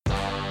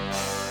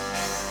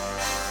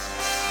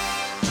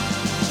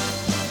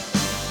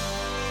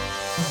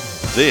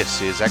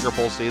This is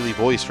AgriPulse Daily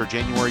Voice for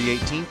January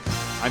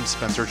 18th. I'm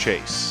Spencer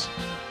Chase.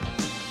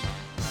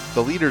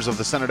 The leaders of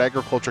the Senate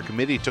Agriculture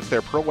Committee took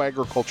their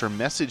pro-agriculture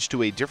message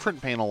to a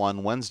different panel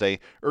on Wednesday,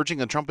 urging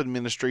a Trump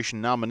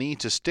administration nominee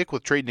to stick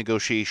with trade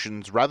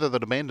negotiations rather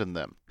than abandon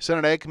them.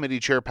 Senate Ag Committee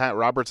Chair Pat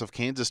Roberts of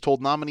Kansas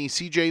told nominee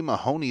C.J.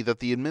 Mahoney that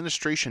the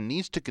administration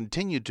needs to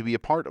continue to be a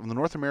part of the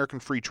North American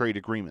Free Trade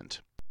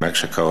Agreement.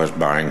 Mexico is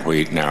buying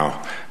wheat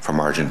now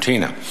from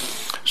Argentina.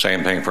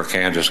 Same thing for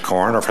Kansas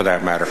corn, or for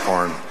that matter,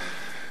 corn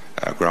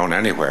grown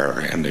anywhere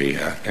in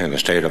the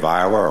state of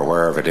Iowa or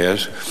wherever it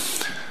is.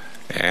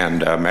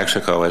 And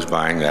Mexico is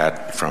buying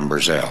that from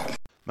Brazil.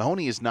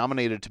 Mahoney is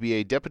nominated to be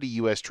a deputy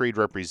U.S. trade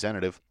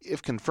representative.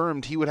 If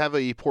confirmed, he would have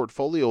a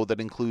portfolio that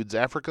includes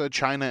Africa,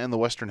 China, and the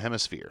Western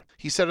Hemisphere.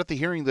 He said at the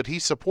hearing that he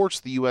supports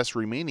the U.S.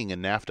 remaining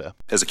in NAFTA.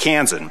 As a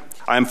Kansan,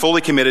 I am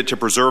fully committed to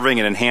preserving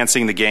and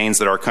enhancing the gains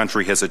that our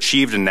country has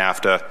achieved in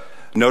NAFTA,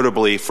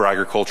 notably for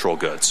agricultural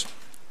goods.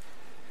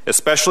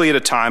 Especially at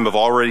a time of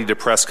already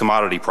depressed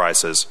commodity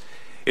prices,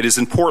 it is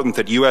important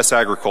that U.S.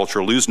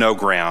 agriculture lose no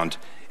ground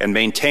and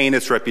maintain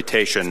its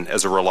reputation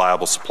as a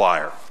reliable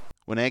supplier.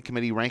 When Ag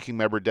Committee Ranking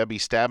Member Debbie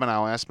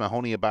Stabenow asked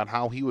Mahoney about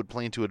how he would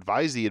plan to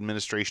advise the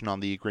administration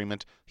on the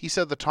agreement, he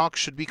said the talks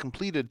should be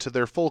completed to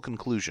their full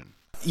conclusion.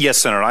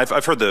 Yes, Senator.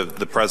 I've heard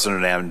the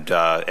President and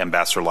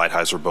Ambassador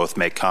Lighthizer both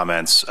make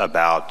comments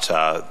about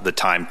the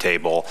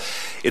timetable.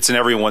 It's in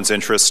everyone's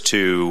interest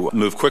to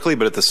move quickly,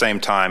 but at the same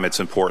time, it's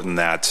important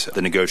that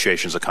the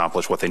negotiations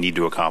accomplish what they need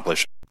to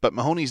accomplish. But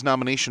Mahoney's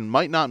nomination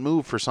might not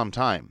move for some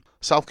time.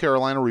 South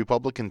Carolina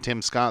Republican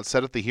Tim Scott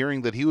said at the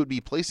hearing that he would be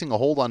placing a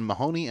hold on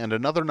Mahoney and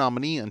another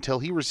nominee until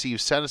he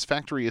receives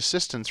satisfactory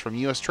assistance from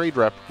U.S. Trade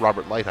Rep.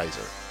 Robert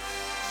Lighthizer.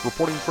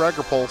 Reporting for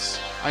AgriPulse,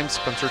 I'm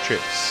Spencer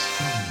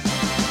Chase.